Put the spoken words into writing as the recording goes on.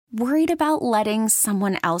Worried about letting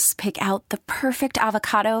someone else pick out the perfect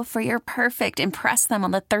avocado for your perfect impress them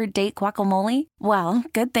on the third date guacamole? Well,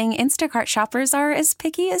 good thing Instacart shoppers are as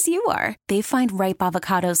picky as you are. They find ripe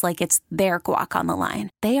avocados like it's their guac on the line.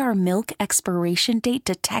 They are milk expiration date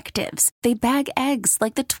detectives. They bag eggs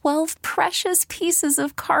like the 12 precious pieces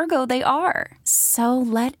of cargo they are. So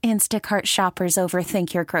let Instacart shoppers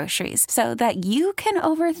overthink your groceries so that you can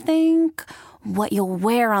overthink what you'll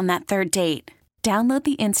wear on that third date. Download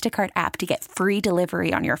the Instacart app to get free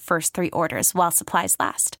delivery on your first 3 orders while supplies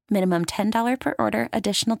last. Minimum $10 per order.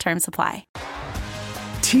 Additional terms apply.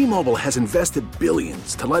 T-Mobile has invested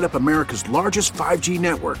billions to light up America's largest 5G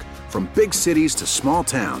network, from big cities to small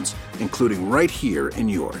towns, including right here in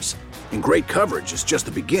yours. And great coverage is just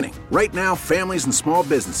the beginning. Right now, families and small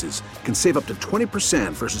businesses can save up to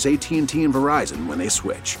 20% versus AT&T and Verizon when they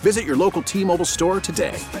switch. Visit your local T-Mobile store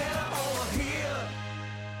today.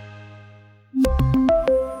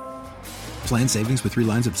 Plan savings with 3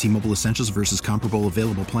 lines of T-Mobile Essentials versus comparable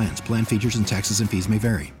available plans. Plan features and taxes and fees may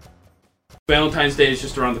vary. Valentine's Day is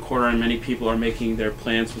just around the corner, and many people are making their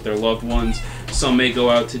plans with their loved ones. Some may go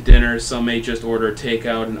out to dinner, some may just order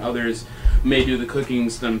takeout, and others may do the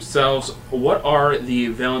cookings themselves. What are the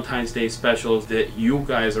Valentine's Day specials that you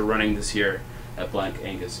guys are running this year at Blank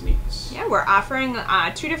Angus Meats? Yeah, we're offering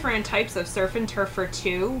 2 different types of surf and turf for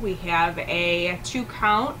 2. We have a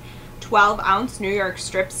 2-count 12-ounce New York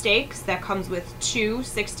strip steaks that comes with 2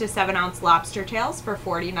 6 to 7 ounce lobster tails for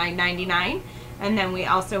 $49.99. And then we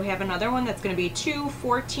also have another one that's going to be 2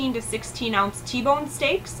 14 to 16 ounce T-bone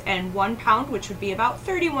steaks and 1 pound, which would be about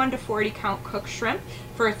 31 to 40 count cooked shrimp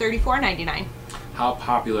for $34.99. How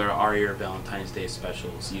popular are your Valentine's Day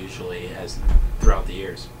specials usually as throughout the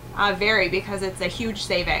years? Vary, because it's a huge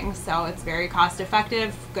savings, so it's very cost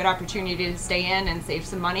effective, good opportunity to stay in and save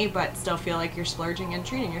some money, but still feel like you're splurging and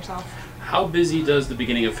treating yourself. How busy does the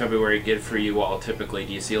beginning of February get for you all typically?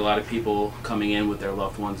 Do you see a lot of people coming in with their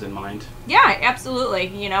loved ones in mind? Yeah, absolutely.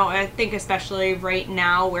 You know, I think especially right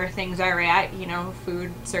now where things are at, you know,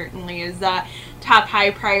 food certainly is a top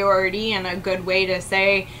high priority, and a good way to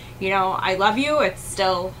say, you know, I love you. It's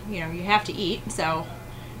still, you know, you have to eat, so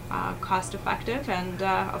cost effective and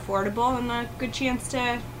affordable, and a good chance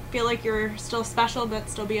to feel like you're still special but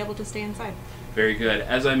still be able to stay inside. Very good.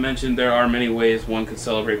 As I mentioned, there are many ways one could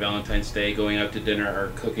celebrate Valentine's Day, going out to dinner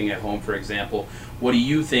or cooking at home, for example. What do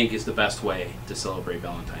you think is the best way to celebrate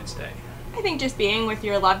Valentine's Day? I think just being with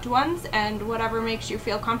your loved ones and whatever makes you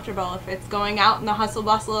feel comfortable. If it's going out in the hustle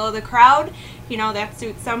bustle of the crowd, you know, that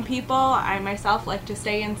suits some people. I myself like to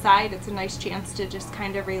stay inside. It's a nice chance to just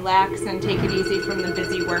kind of relax and take it easy from the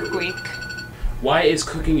busy work week. Why is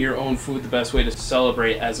cooking your own food the best way to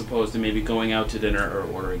celebrate as opposed to maybe going out to dinner or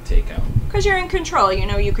ordering takeout? Because you're in control. You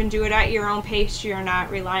know, you can do it at your own pace. You're not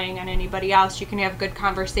relying on anybody else. You can have good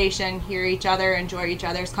conversation, hear each other, enjoy each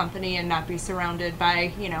other's company, and not be surrounded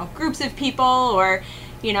by, you know, groups of people, or,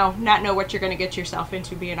 you know, not know what you're going to get yourself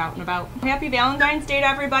into being out and about. Happy Valentine's Day to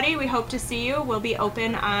everybody. We hope to see you. We'll be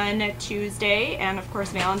open on Tuesday and, of course,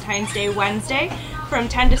 Valentine's Day Wednesday from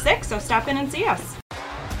 10 to 6, so stop in and see us.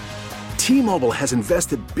 T-Mobile has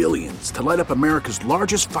invested billions to light up America's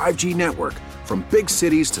largest 5G network, from big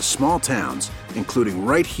cities to small towns, including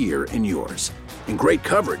right here in yours. And great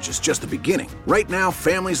coverage is just the beginning. Right now,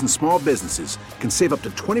 families and small businesses can save up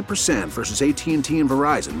to 20% versus AT&T and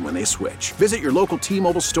Verizon when they switch. Visit your local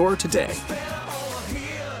T-Mobile store today.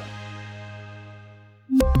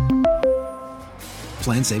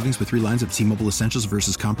 Plan savings with 3 lines of T-Mobile Essentials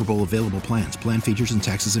versus comparable available plans. Plan features and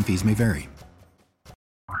taxes and fees may vary.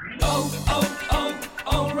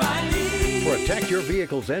 Protect your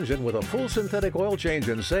vehicle's engine with a full synthetic oil change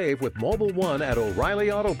and save with Mobil 1 at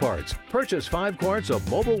O'Reilly Auto Parts. Purchase 5 quarts of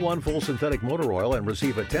Mobil 1 full synthetic motor oil and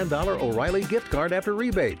receive a $10 O'Reilly gift card after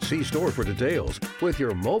rebate. See store for details. With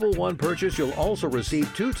your Mobil 1 purchase, you'll also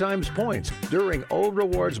receive 2 times points during O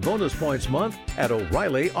Rewards Bonus Points Month at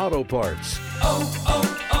O'Reilly Auto Parts.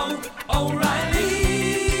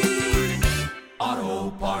 O'Reilly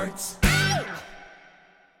Auto Parts.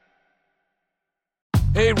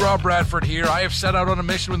 Hey, Rob Bradford here. I have set out on a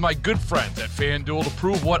mission with my good friends at FanDuel to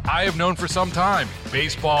prove what I have known for some time.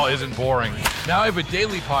 Baseball isn't boring. Now I have a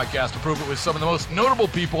daily podcast to prove it with some of the most notable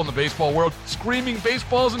people in the baseball world, screaming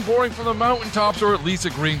baseball isn't boring from the mountaintops, or at least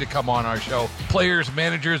agreeing to come on our show. Players,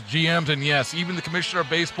 managers, GMs, and yes, even the commissioner of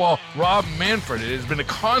baseball, Rob Manfred. It has been a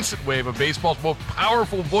constant wave of baseball's most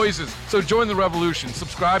powerful voices. So join the revolution.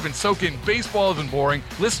 Subscribe and soak in Baseball Isn't Boring.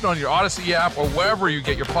 Listen on your Odyssey app or wherever you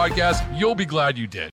get your podcasts. You'll be glad you did.